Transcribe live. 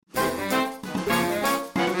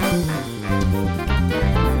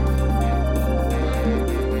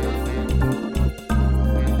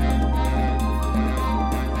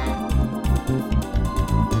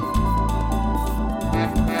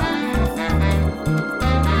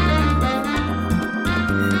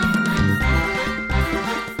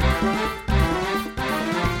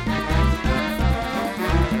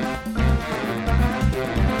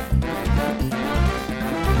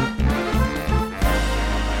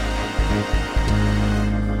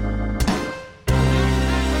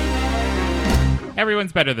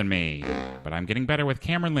Everyone's better than me, but I'm getting better with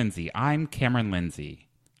Cameron Lindsay. I'm Cameron Lindsay.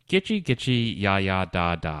 Gitchy, gitchy, ya, ya,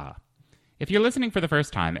 da, da. If you're listening for the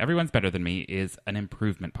first time, Everyone's Better Than Me is an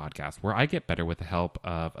improvement podcast where I get better with the help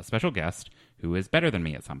of a special guest who is better than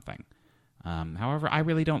me at something. However, I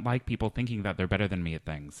really don't like people thinking that they're better than me at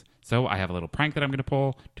things, so I have a little prank that I'm going to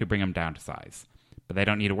pull to bring them down to size. But they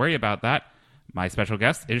don't need to worry about that. My special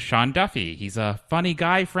guest is Sean Duffy. He's a funny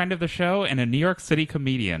guy, friend of the show, and a New York City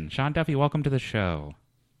comedian. Sean Duffy, welcome to the show.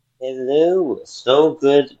 Hello. So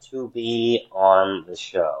good to be on the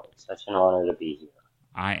show. Such an honor to be here.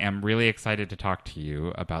 I am really excited to talk to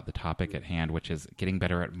you about the topic at hand, which is getting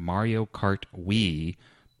better at Mario Kart Wii.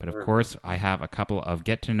 But of course, I have a couple of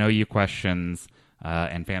get-to-know-you questions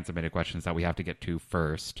and fan-submitted questions that we have to get to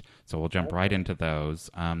first. So we'll jump right into those.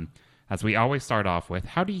 As we always start off with,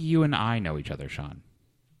 how do you and I know each other, Sean?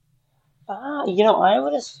 I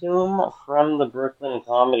would assume from the Brooklyn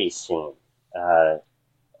comedy scene.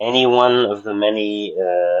 Any one of the many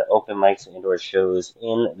open mics and indoor shows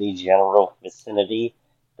in the general vicinity,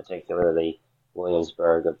 particularly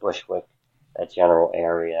Williamsburg or Bushwick, that general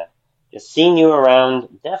area. Just seeing you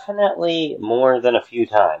around definitely more than a few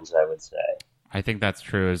times, I would say. I think that's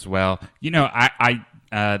true as well. You know, I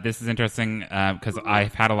this is interesting because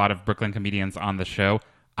I've had a lot of Brooklyn comedians on the show.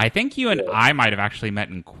 I think you and I might have actually met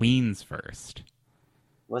in Queens first.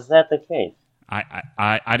 Was that the case?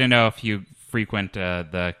 I don't know if you frequent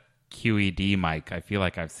the QED mic. I feel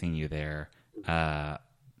like I've seen you there.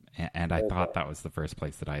 And I thought that was the first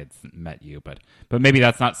place that I had met you, but maybe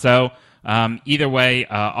that's not so. Either way,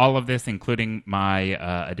 all of this, including my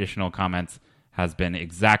additional comments, has been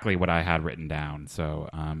exactly what I had written down. So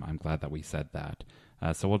I'm glad that we said that.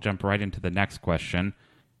 So we'll jump right into the next question.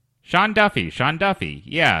 Sean Duffy.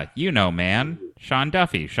 Yeah, you know, man. Sean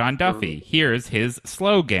Duffy. Here's his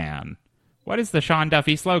slogan. What is the Sean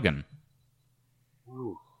Duffy slogan?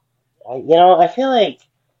 I feel like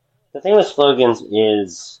the thing with slogans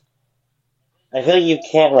is I feel like you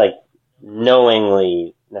can't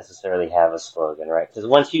knowingly necessarily have a slogan, right? Because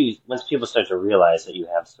once people start to realize that you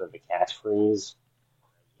have sort of a catchphrase,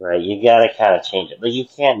 right, you gotta kind of change it. Like you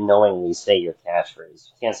can't knowingly say your catchphrase.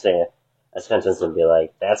 You can't say a sentence and be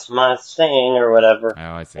like, "That's my saying" or whatever. Oh,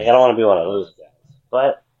 I see. Like, I don't want to be one of those guys.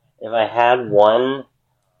 But if I had one,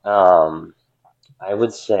 I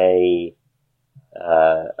would say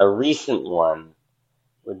a recent one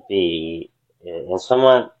would be, and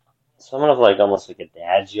somewhat of almost like a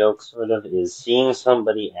dad joke sort of, is seeing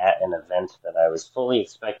somebody at an event that I was fully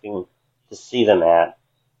expecting to see them at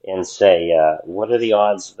and say, what are the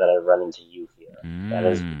odds that I run into you here? That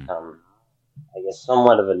has become, I guess,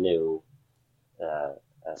 somewhat of a new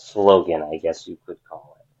slogan, I guess you could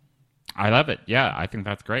call it. I love it. Yeah, I think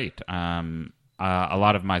that's great. A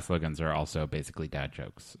lot of my slogans are also basically dad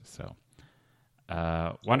jokes. So,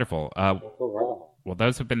 wonderful. Well,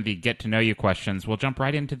 those have been the get-to-know-you questions. We'll jump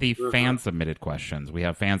right into the fan-submitted questions. We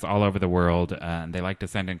have fans all over the world, and they like to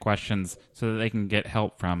send in questions so that they can get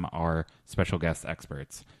help from our special guest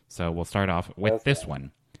experts. So we'll start off with this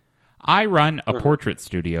one. I run a portrait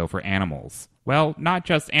studio for animals. Well, not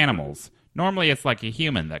just animals. Normally it's like a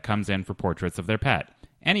human that comes in for portraits of their pet.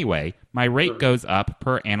 Anyway, my rate goes up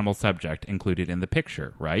per animal subject included in the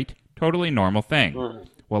picture, right? Totally normal thing.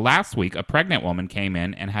 Well, last week, a pregnant woman came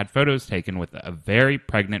in and had photos taken with a very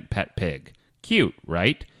pregnant pet pig. Cute,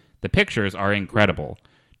 right? The pictures are incredible.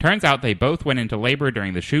 Turns out they both went into labor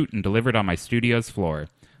during the shoot and delivered on my studio's floor.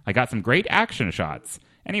 I got some great action shots.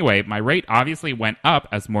 Anyway, my rate obviously went up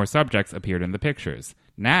as more subjects appeared in the pictures.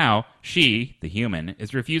 Now, she, the human,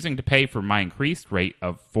 is refusing to pay for my increased rate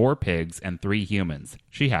of 4 pigs and 3 humans.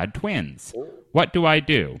 She had twins. What do I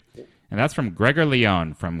do? And that's from Gregor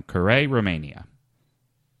Leon from Kart, Romania.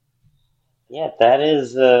 Yeah,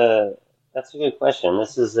 that's a good question.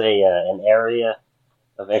 This is an area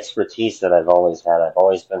of expertise that I've always had. I've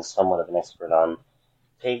always been somewhat of an expert on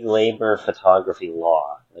pig labor photography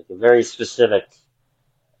law, like a very specific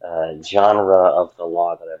genre of the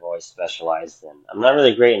law that I've always specialized in. I'm not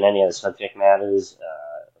really great in any other subject matters,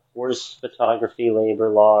 horse photography, labor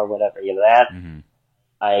law, or whatever.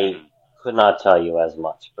 I could not tell you as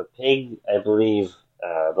much. But pig, I believe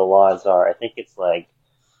the laws are, I think it's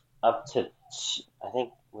up to,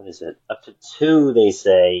 up to 2, they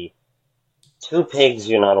say. 2 pigs,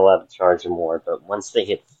 you're not allowed to charge more, but once they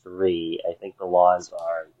hit 3, I think the laws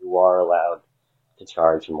are, you are allowed to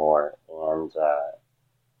charge more. And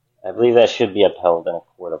I believe that should be upheld in a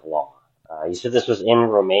court of law. You said this was in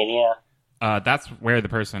Romania? That's where the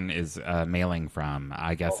person is mailing from.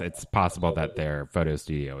 I guess it's possible that their photo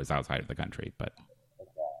studio is outside of the country, but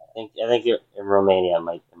I think in Romania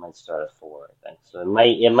it might start at 4. I think so.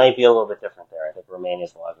 It might be a little bit different there. I think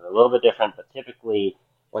Romania's laws are a little bit different, but typically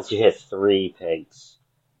once you hit 3 pigs,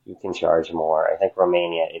 you can charge more. I think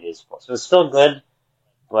Romania it is 4. So it's still good,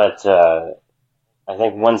 but I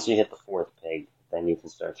think once you hit the 4th pig, then you can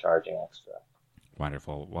start charging extra.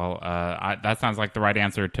 Wonderful. Well, that sounds like the right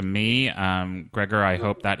answer to me. Gregor, I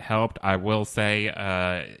hope that helped. I will say,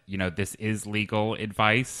 this is legal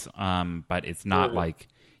advice, but it's not like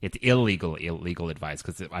it's illegal advice,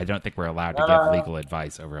 because I don't think we're allowed to give legal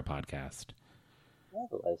advice over a podcast. I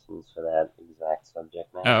have a license for that exact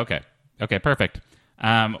subject matter. Oh, okay. Okay, perfect.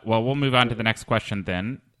 Well, we'll move on to the next question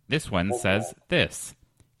then. This one says this.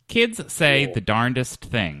 Kids say the darndest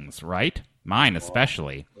things, right? Mine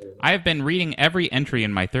especially. I have been reading every entry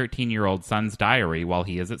in my 13-year-old son's diary while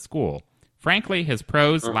he is at school. Frankly, his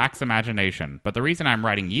prose lacks imagination, but the reason I'm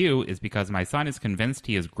writing you is because my son is convinced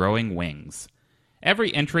he is growing wings.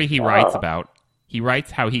 Every entry he writes about, he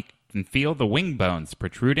writes how he can feel the wing bones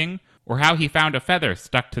protruding, or how he found a feather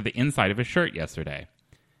stuck to the inside of his shirt yesterday.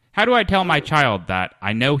 How do I tell my child that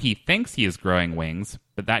I know he thinks he is growing wings,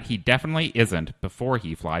 but that he definitely isn't before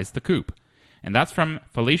he flies the coop? And that's from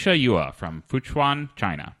Felicia Yua from Fuchuan,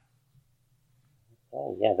 China.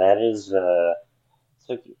 Oh, yeah, that is...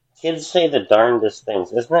 So kids say the darndest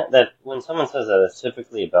things. Isn't it that when someone says that, it's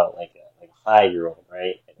typically about like a 5-year-old,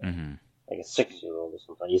 right? Like a 6-year-old or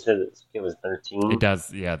something. You said this kid was 13? It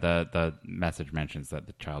does, yeah. The message mentions that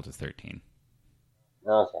the child is 13.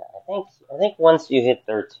 Okay. I think once you hit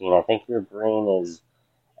 13, I think your brain is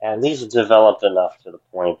at least developed enough to the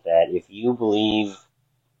point that if you believe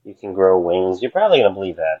you can grow wings, you're probably going to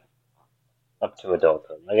believe that up to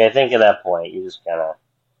adulthood. Like, I think at that point, you're just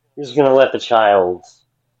gonna let the child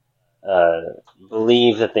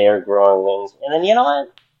believe that they are growing wings, and then you know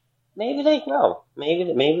what? Maybe they grow.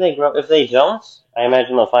 Maybe they grow. If they don't, I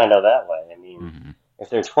imagine they'll find out that way. I mean, if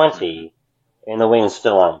they're 20 and the wings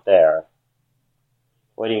still aren't there,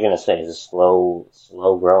 what are you gonna say? Is it slow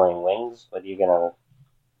growing wings? What are you gonna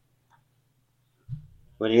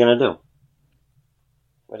do?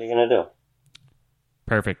 What are you gonna do?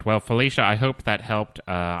 Perfect. Well, Felicia, I hope that helped.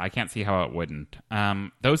 I can't see how it wouldn't.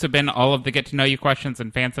 Those have been all of the Get to Know You questions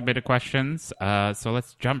and fan-submitted questions. So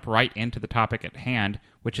let's jump right into the topic at hand,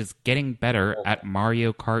 which is getting better at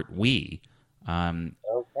Mario Kart Wii. I'm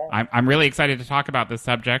really excited to talk about this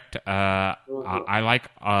subject. I like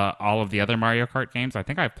all of the other Mario Kart games. I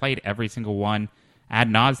think I've played every single one ad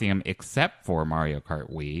nauseum except for Mario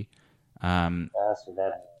Kart Wii. So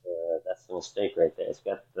that's the mistake right there. It's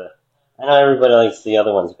got the... I know everybody likes the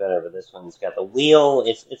other ones better, but this one's got the wheel.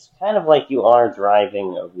 It's kind of like you are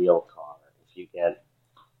driving a real car if you get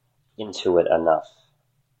into it enough.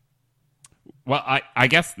 Well, I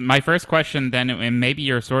guess my first question then, and maybe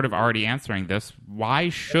you're sort of already answering this, why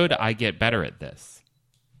should I get better at this?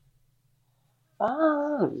 You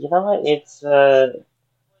know what? It's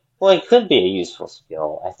well, it could be a useful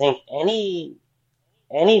skill. I think anything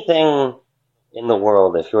in the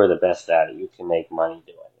world, if you're the best at it, you can make money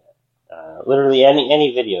doing it. Literally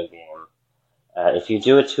any video game. If you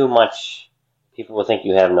do it too much, people will think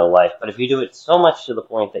you have no life. But if you do it so much to the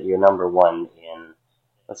point that you're number one in,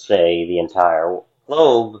 let's say, the entire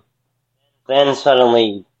globe, then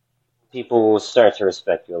suddenly people will start to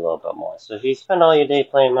respect you a little bit more. So if you spend all your day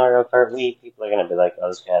playing Mario Kart Wii, people are going to be like, oh,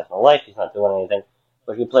 this guy has no life, he's not doing anything.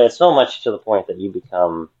 But if you play it so much to the point that you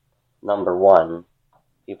become number one,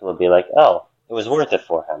 people will be like, oh, it was worth it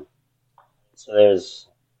for him. So there's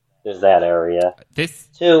that area.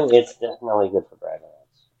 Two, it's definitely good for bragging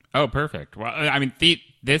rights. Oh, perfect. Well, I mean,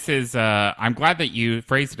 this is. I'm glad that you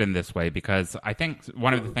phrased it in this way, because I think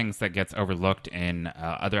one of the things that gets overlooked in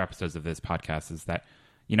other episodes of this podcast is that,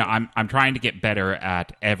 I'm trying to get better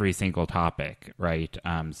at every single topic, right?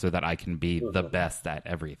 So that I can be the best at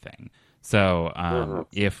everything. So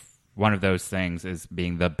if one of those things is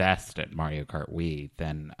being the best at Mario Kart Wii,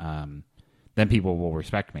 then people will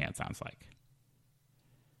respect me, it sounds like.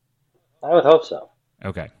 I would hope so.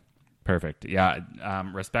 Okay, perfect. Yeah,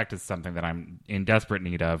 respect is something that I'm in desperate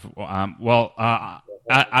need of.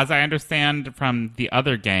 As I understand from the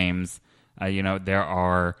other games, there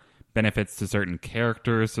are benefits to certain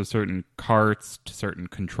characters, to certain karts, to certain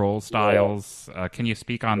control styles. Can you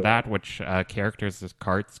speak on that? Which characters,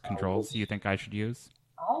 karts, controls do you think I should use?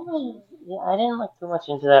 I didn't look too much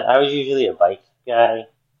into that. I was usually a bike guy.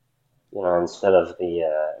 Instead of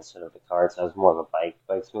the carts, I was more of a bike.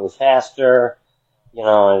 Bikes move faster. You're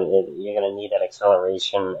gonna need that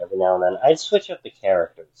acceleration every now and then. I'd switch up the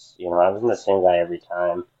characters. I wasn't the same guy every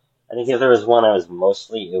time. I think if there was one, it was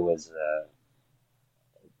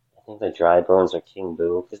I think the Dry Bones or King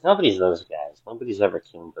Boo, because nobody's those guys. Nobody's ever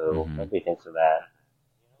King Boo. Nobody thinks of that.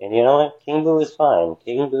 And you know what? King Boo is fine.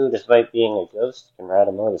 King Boo, despite being a ghost, can ride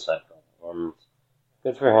a motorcycle. And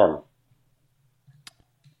good for him.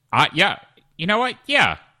 Yeah, you know what?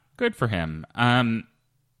 Yeah, good for him.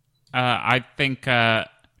 I think.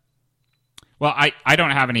 Well, I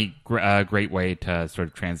don't have any great way to sort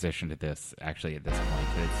of transition to this actually at this point.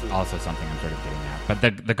 It's also something I'm sort of getting at.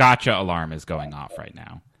 But the gotcha alarm is going off right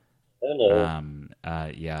now. Oh no.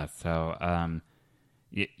 Yeah. So,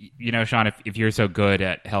 you know, Sean, if you're so good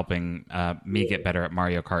at helping me get better at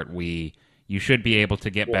Mario Kart Wii, you should be able to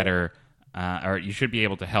get better, or you should be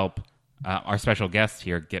able to help our special guest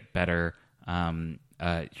here get better.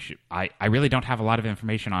 I really don't have a lot of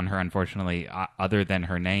information on her, unfortunately, other than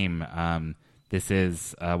her name. This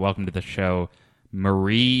is welcome to the show,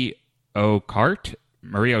 Marie O'Cart,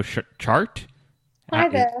 Marie O'Chart. Hi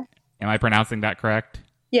there. Am I pronouncing that correct?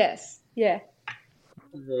 Yes. Yeah.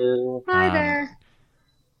 Hello. Hi there.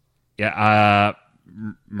 Yeah,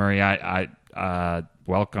 Marie,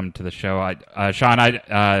 welcome to the show. Sean,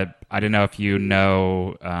 I don't know if you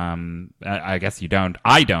know. I guess you don't.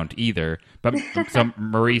 I don't either. But so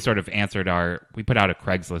Marie sort of answered we put out a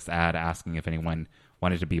Craigslist ad asking if anyone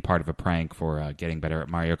wanted to be part of a prank for getting better at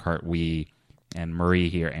Mario Kart Wii, and Marie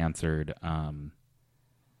here answered.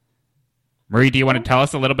 Marie, do you want to tell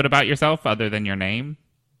us a little bit about yourself other than your name?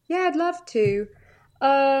 Yeah, I'd love to.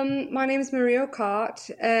 My name is Maria Kart,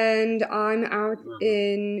 and I'm out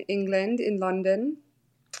in England, in London.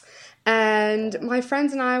 And my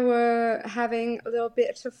friends and I were having a little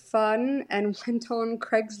bit of fun and went on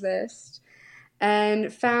Craigslist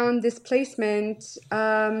and found this placement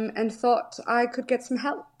and thought I could get some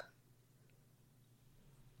help.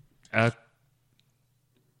 Uh,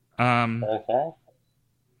 um. Okay.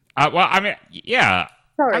 Well, I mean, yeah.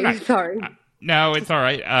 I'm Sorry, not. sorry. No, it's all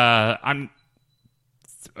right. I'm.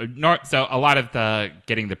 So a lot of the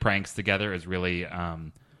getting the pranks together is really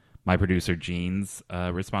my producer Gene's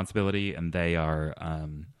responsibility, and they are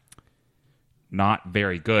not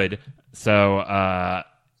very good. So,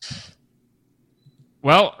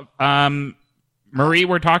 Marie,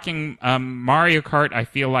 we're talking Mario Kart. I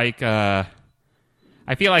feel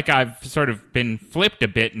like I've sort of been flipped a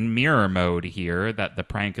bit in mirror mode here. That the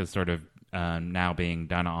prank is sort of now being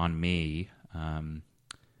done on me.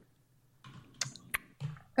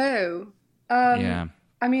 Oh, Yeah.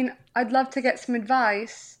 I mean, I'd love to get some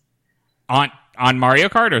advice. On Mario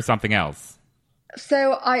Kart or something else?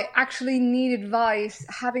 So I actually need advice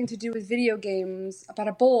having to do with video games about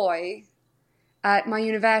a boy at my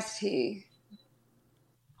university.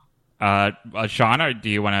 Shauna, do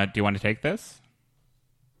you want to take this?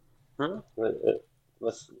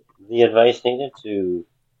 What's the advice needed to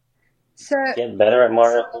So get better at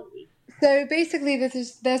Mario Kart? so basically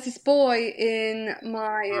there's this boy in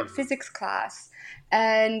my physics class,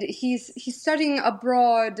 and he's studying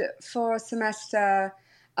abroad for a semester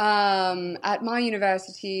at my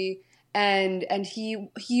university, and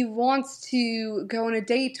he wants to go on a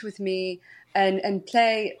date with me and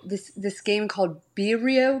play this game called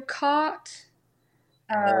Berio Kart.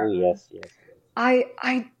 Oh yes, yes.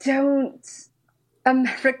 I don't.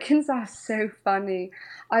 Americans are so funny.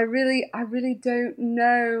 I really don't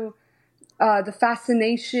know the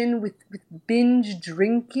fascination with binge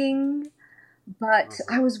drinking, but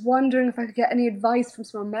I was wondering if I could get any advice from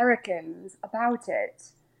some Americans about it.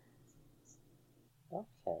 Okay.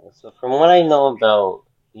 So from what I know about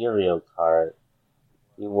Mario Kart,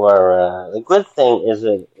 you are the good thing is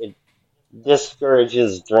it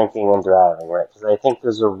discourages drinking and driving, right? Because I think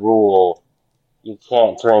there's a rule you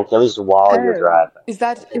can't drink at least while you're Oh, driving. is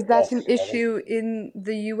I that is think that an that's I think. issue in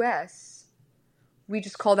the US? We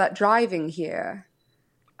just call that driving here.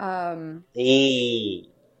 Um, Hey.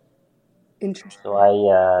 So Interesting.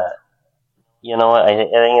 you know what? I think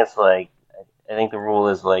it's like I think the rule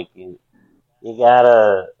is like you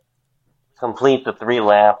gotta complete the 3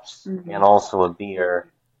 laps Mhm. and also a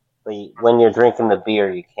beer. But when you're drinking the beer,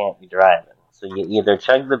 you can't be driving. So you either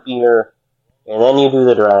chug the beer and then you do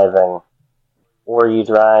the driving, or you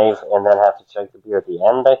drive and then have to chug the beer at the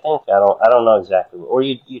end. I think I don't know exactly. Or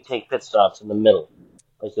you take pit stops in the middle,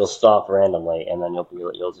 like you'll stop randomly and then you'll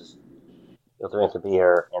drink a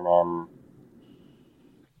beer and then.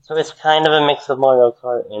 So it's kind of a mix of Mario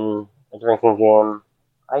Kart and a drinking game.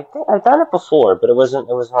 I think I've done it before, but it was on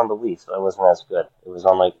the Wii, so it wasn't as good. It was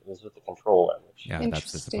with the controller, which Yeah, that's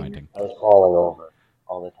Interesting. disappointing. I was falling over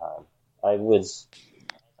all the time.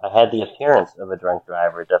 I had the appearance of a drunk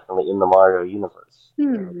driver, definitely in the Mario universe. You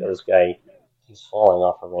know, Hmm. this guy keeps falling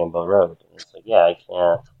off a Rainbow Road, and it's like, yeah, I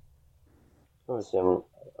can't. It was him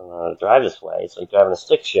drive this way. It's like driving a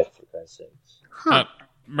stick shift for Christ's sakes. Uh, Huh.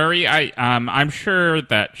 Marie, I'm sure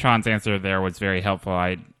that Sean's answer there was very helpful.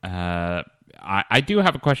 I do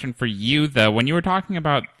have a question for you though. When you were talking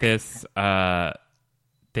about this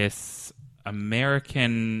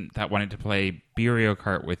American that wanted to play Mario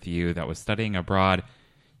Kart with you that was studying abroad,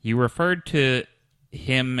 you referred to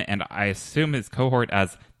him and I assume his cohort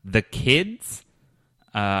as the kids.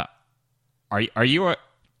 Are you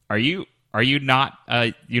not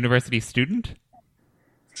a university student?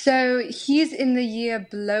 So he's in the year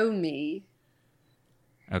below me,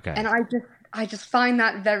 Okay. and I just find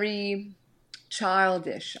that very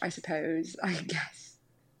childish, I suppose, I guess.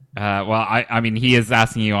 Well, I mean, he is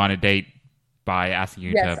asking you on a date by asking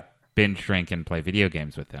you Yes, to binge drink and play video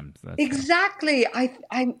games with him. So that's exactly. I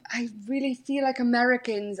really feel like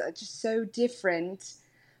Americans are just so different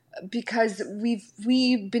because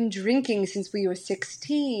we've been drinking since we were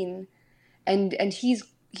 16, and he's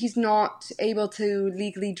not able to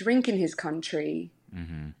legally drink in his country.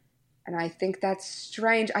 And I think that's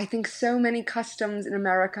strange. I think so many customs in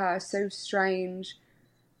America are so strange.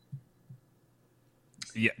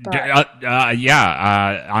 yeah, But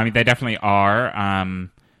yeah. I mean, they definitely are.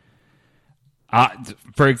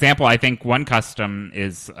 For example, I think one custom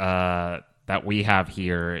is that we have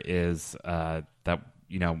here is that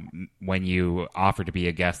when you offer to be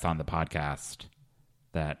a guest on the podcast,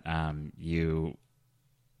 that you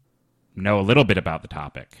know a little bit about the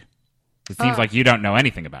topic. It seems like you don't know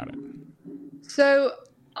anything about it. so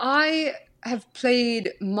I have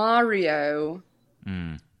played Mario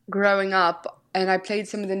growing up, and I played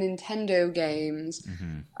some of the Nintendo games.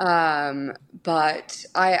 But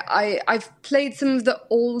I've played some of the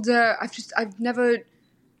older. I've never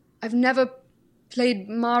played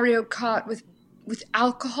Mario Kart with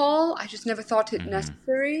alcohol. I just never thought it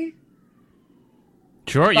necessary.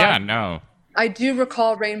 Sure, But yeah, no. I do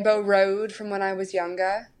recall Rainbow Road from when I was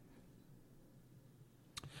younger.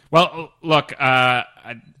 Well, look,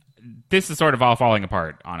 this is sort of all falling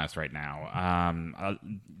apart on us right now.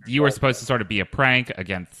 You were supposed to sort of be a prank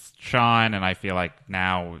against Sean, and I feel like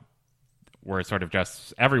now we're sort of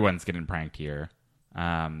just everyone's getting pranked here.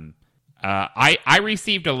 I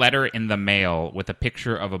received a letter in the mail with a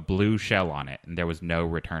picture of a blue shell on it, and there was no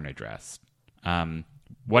return address.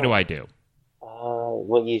 What do I do?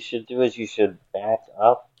 What you should do is you should back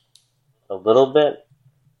up a little bit,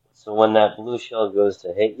 so when that blue shell goes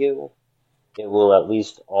to hit you, it will at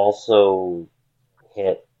least also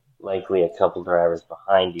hit likely a couple drivers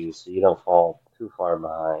behind you, so you don't fall too far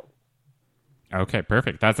behind. Okay,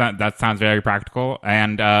 perfect. That sounds very practical.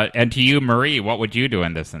 And to you, Marie, what would you do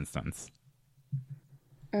in this instance?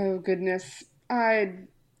 Oh goodness, I'd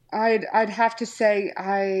have to say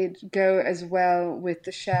I'd go as well with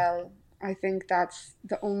the shell. I think that's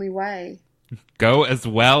the only way. Go as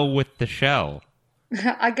well with the shell.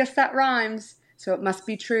 I guess that rhymes, so it must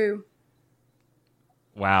be true.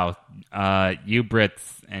 Wow, you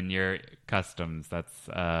Brits and your customs. That's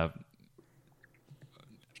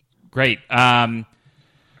great. When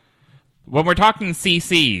we're talking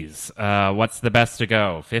CCs, what's the best to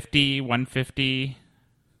go? 50, 150?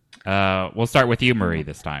 We'll start with you, Marie,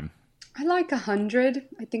 this time. I like 100.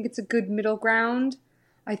 I think it's a good middle ground.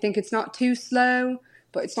 I think it's not too slow,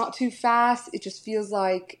 but it's not too fast. It just feels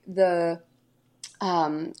like who's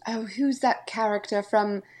that character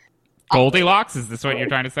from? Goldilocks? Is this what you're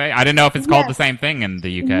trying to say? I didn't know if it's called the Yes, same thing in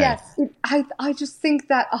the UK. yes. I just think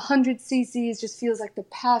that 100 cc's just feels like the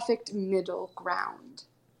perfect middle ground.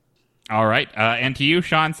 All right. And to you,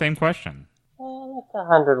 Sean, same question. Like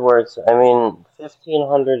 100 works. I mean,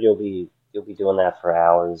 1500, you'll be doing that for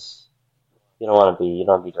hours. You don't want to be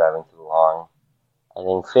driving too long. I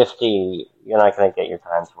think 50, you're not going to get your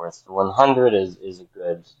time's worth. So 100 is a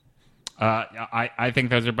good. I think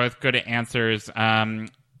those are both good answers.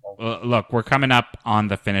 Look, we're coming up on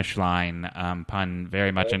the finish line. Pun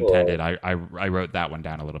very much intended. I wrote that one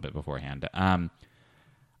down a little bit beforehand. I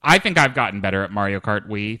think I've gotten better at Mario Kart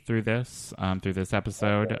Wii through this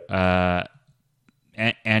episode. And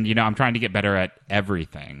I'm trying to get better at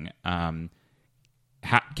everything. Can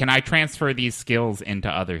I transfer these skills into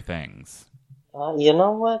other things? You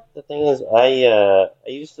know what? The thing is, I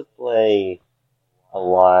used to play a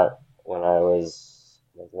lot when I was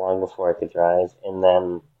like long before I could drive, and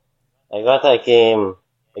then I got that game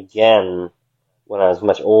again when I was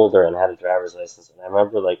much older and had a driver's license. And I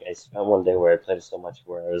remember like I spent one day where I played it so much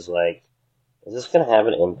where I was like, is this gonna have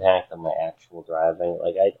an impact on my actual driving?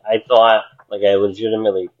 Like I thought like I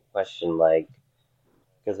legitimately questioned like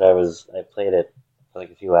because I played it for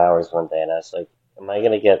like a few hours one day and I was like, am I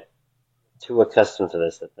gonna get too accustomed to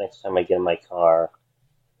this that next time I get in my car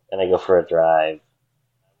and I go for a drive,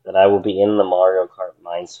 that I will be in the Mario Kart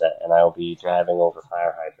mindset, and I will be driving over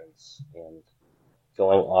fire hydrants and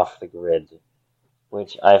going off the grid,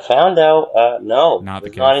 which I found out, no, Not the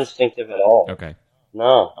was not case. instinctive at all. Okay,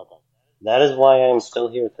 No. That is why I am still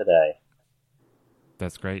here today.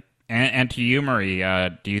 that's great. And to you, Marie,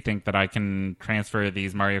 do you think that I can transfer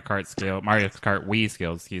these Mario Kart Wii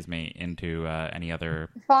skills, excuse me, into any other?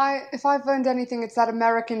 If I've learned anything, it's that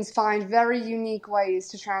Americans find very unique ways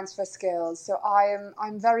to transfer skills. So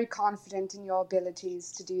I'm very confident in your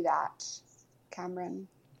abilities to do that, Cameron.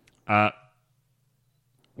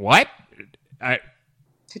 What?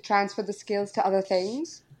 To transfer the skills to other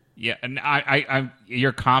things. Yeah, and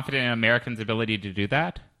you're confident in Americans' ability to do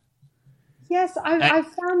that? Yes, I've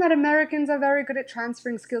found that Americans are very good at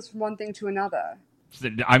transferring skills from one thing to another.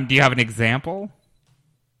 Do you have an example?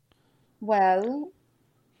 Well,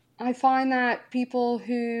 I find that people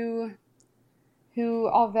who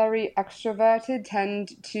are very extroverted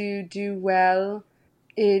tend to do well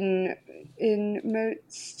in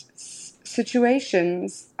most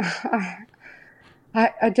situations.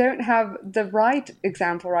 I don't have the right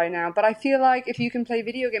example right now, but I feel like if you can play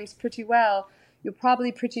video games pretty well, you're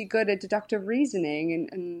probably pretty good at deductive reasoning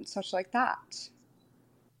and such like that.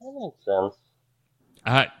 That makes sense.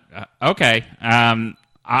 Okay. I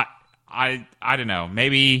don't know.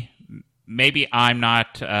 Maybe I'm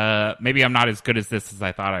not as good as this as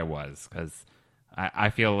I thought I was, because I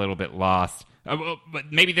feel a little bit lost. But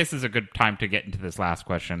maybe this is a good time to get into this last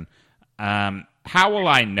question. How will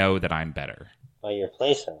I know that I'm better? By your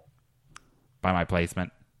placing. By my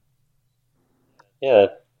placement? Yeah,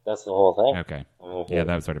 that's the whole thing. Okay. Yeah,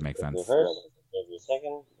 that sort of makes sense. If you're first, if you're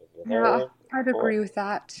second, if you're Yeah, third. I'd agree with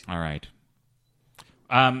that. All right.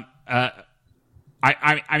 I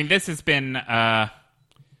mean, this has been, I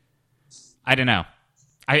don't know.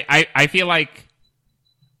 I feel like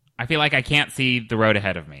I can't see the road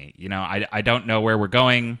ahead of me. You know, I don't know where we're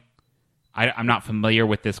going. I'm not familiar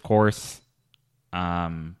with this course.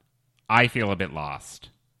 I feel a bit lost.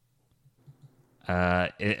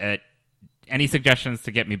 Any suggestions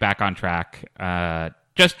to get me back on track?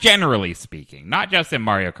 Just generally speaking, not just in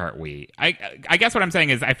Mario Kart Wii. I guess what I'm saying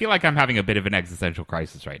is I feel like I'm having a bit of an existential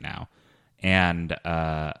crisis right now. And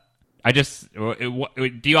do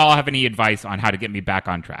you all have any advice on how to get me back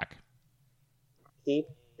on track? Keep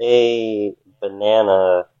a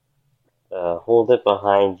banana, hold it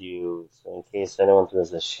behind you, so in case anyone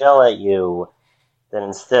throws a shell at you, then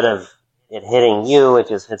instead of it hitting you, it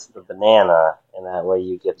just hits the banana, and that way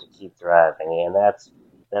you get to keep driving. And that's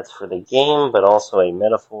for the game, but also a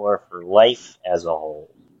metaphor for life as a whole.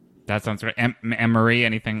 That sounds right. And Marie,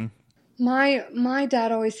 anything? My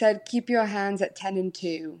dad always said, keep your hands at 10 and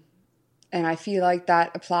 2. And I feel like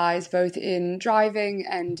that applies both in driving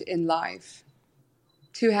and in life.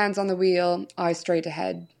 2 hands on the wheel, eyes straight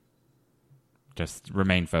ahead. Just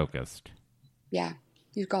remain focused. Yeah,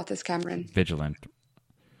 you've got this, Cameron. Vigilant.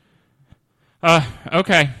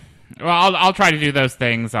 Okay. Well, I'll try to do those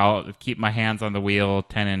things. I'll keep my hands on the wheel,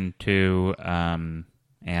 10 and 2, and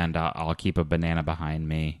I'll keep a banana behind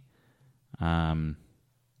me.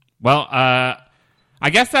 Well, I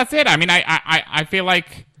guess that's it. I mean, I feel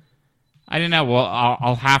like, I don't know. Well,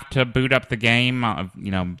 I'll have to boot up the game.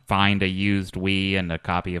 Find a used Wii and a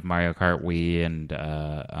copy of Mario Kart Wii and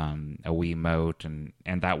a Wiimote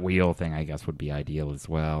and that wheel thing. I guess would be ideal as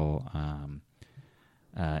well.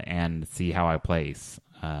 And see how I place.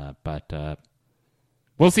 But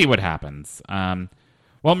we'll see what happens.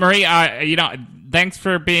 Well, Marie, thanks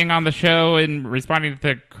for being on the show and responding to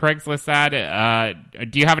the Craigslist ad.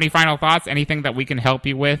 Do you have any final thoughts? Anything that we can help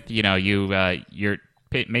you with? You're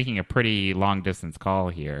making a pretty long distance call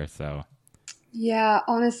here, so. Yeah,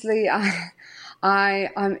 honestly,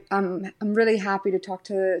 I'm really happy to talk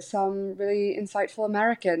to some really insightful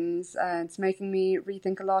Americans. It's making me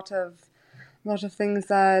rethink a lot of things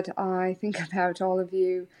that I think about all of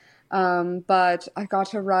you. But I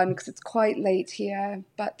got to run because it's quite late here.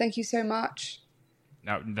 But thank you so much.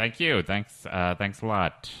 No, thank you. Thanks a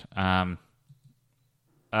lot. Well,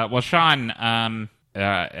 Sean,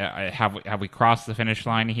 have we crossed the finish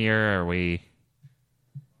line here? Are we?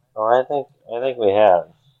 Oh, I think we have.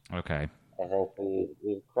 Okay. I think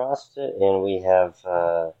we've crossed it, and we have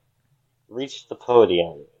reached the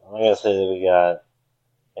podium. I'm gonna say that we got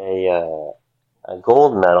a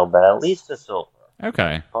gold medal, but at least a silver.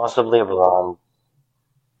 Okay. Possibly a bronze.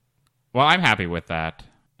 Well, I'm happy with that.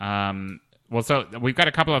 Well, so we've got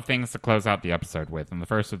a couple of things to close out the episode with, and the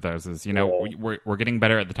first of those is, we're getting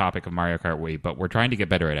better at the topic of Mario Kart Wii, but we're trying to get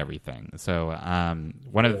better at everything. So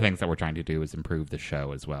one of the things that we're trying to do is improve the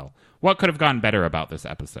show as well. What could have gone better about this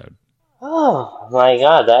episode? Oh my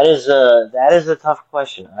God, that is a tough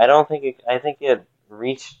question. I think it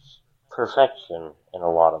reached perfection in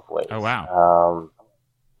a lot of Oh, ways. wow.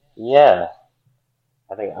 Yeah,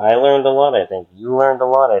 I think I learned a lot. I think you learned a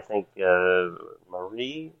lot. I think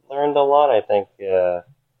Marie learned a lot. I think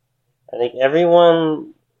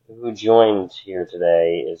everyone who joined here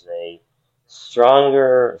today is a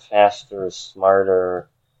stronger, faster, smarter,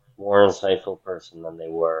 more insightful person than they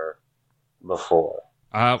were before.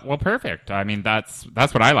 Well, perfect. I mean, that's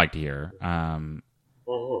what I like to hear. Hmm.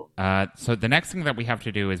 So the next thing that we have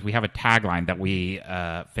to do is we have a tagline that we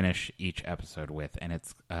finish each episode with, and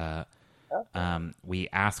it's we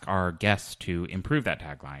ask our guests to improve that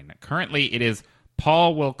tagline. Currently, it is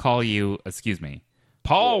Paul will call you. Excuse me.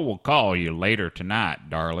 Paul will call you later tonight,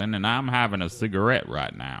 darling, and I'm having a cigarette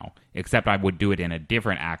right now. Except I would do it in a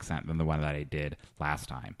different accent than the one that I did last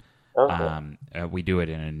time. Okay. We do it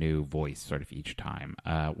in a new voice sort of each time.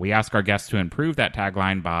 We ask our guests to improve that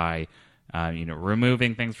tagline by,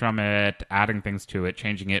 removing things from it, adding things to it,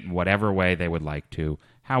 changing it in whatever way they would like to.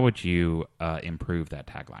 How would you improve that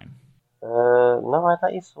tagline? No, I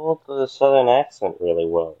thought you sold the southern accent really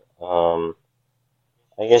well.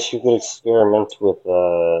 I guess you could experiment with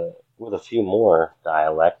a few more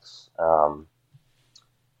dialects.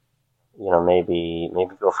 Maybe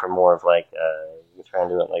go for more of like you try and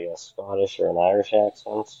do it like a Scottish or an Irish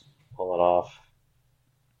accent. Pull it off.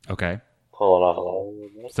 Okay. Pull it off a little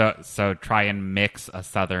bit. So try and mix a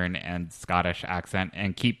southern and Scottish accent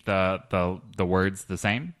and keep the words the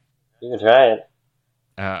same. You can try it.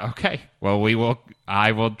 Okay. Well,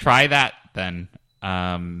 I will try that then.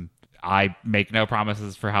 I make no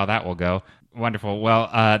promises for how that will go. Wonderful. Well,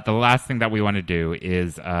 the last thing that we want to do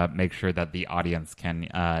is make sure that the audience can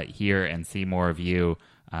hear and see more of you.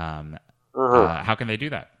 How can they do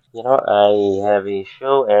that? I have a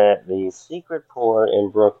show at the Secret Pour in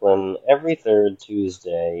Brooklyn every third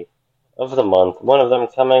Tuesday of the month. One of them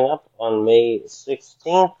coming up on May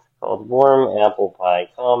 16th called Warm Apple Pie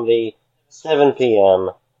Comedy, 7 p.m.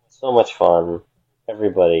 So much fun.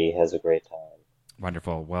 Everybody has a great time.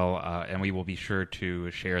 Wonderful. Well, and we will be sure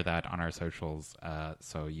to share that on our socials,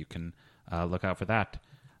 so you can look out for that.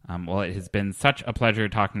 Well, it has been such a pleasure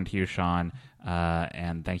talking to you, Sean,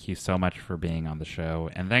 and thank you so much for being on the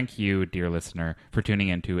show. And thank you, dear listener, for tuning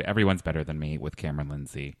in to Everyone's Better Than Me with Cameron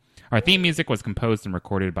Lindsay. Our theme music was composed and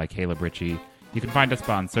recorded by Caleb Ritchie. You can find us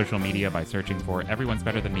on social media by searching for Everyone's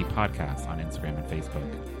Better Than Me podcast on Instagram and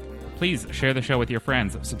Facebook. Please share the show with your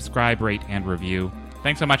friends, subscribe, rate, and review.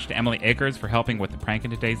 Thanks so much to Emily Akers for helping with the prank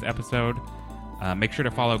in today's episode. Make sure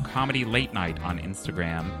to follow Comedy Late Night on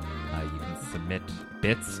Instagram. You can submit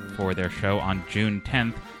bits for their show on June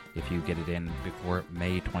 10th. If you get it in before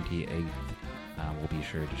May 28th, we'll be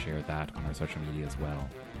sure to share that on our social media as well.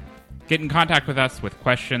 Get in contact with us with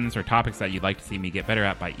questions or topics that you'd like to see me get better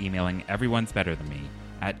at by emailing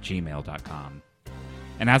everyone'sbetterthanme@gmail.com.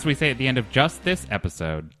 And as we say at the end of just this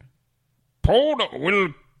episode, Paul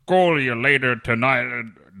will call you later tonight,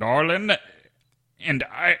 darling, and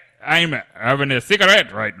I'm having a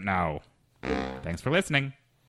cigarette right now. Thanks for listening.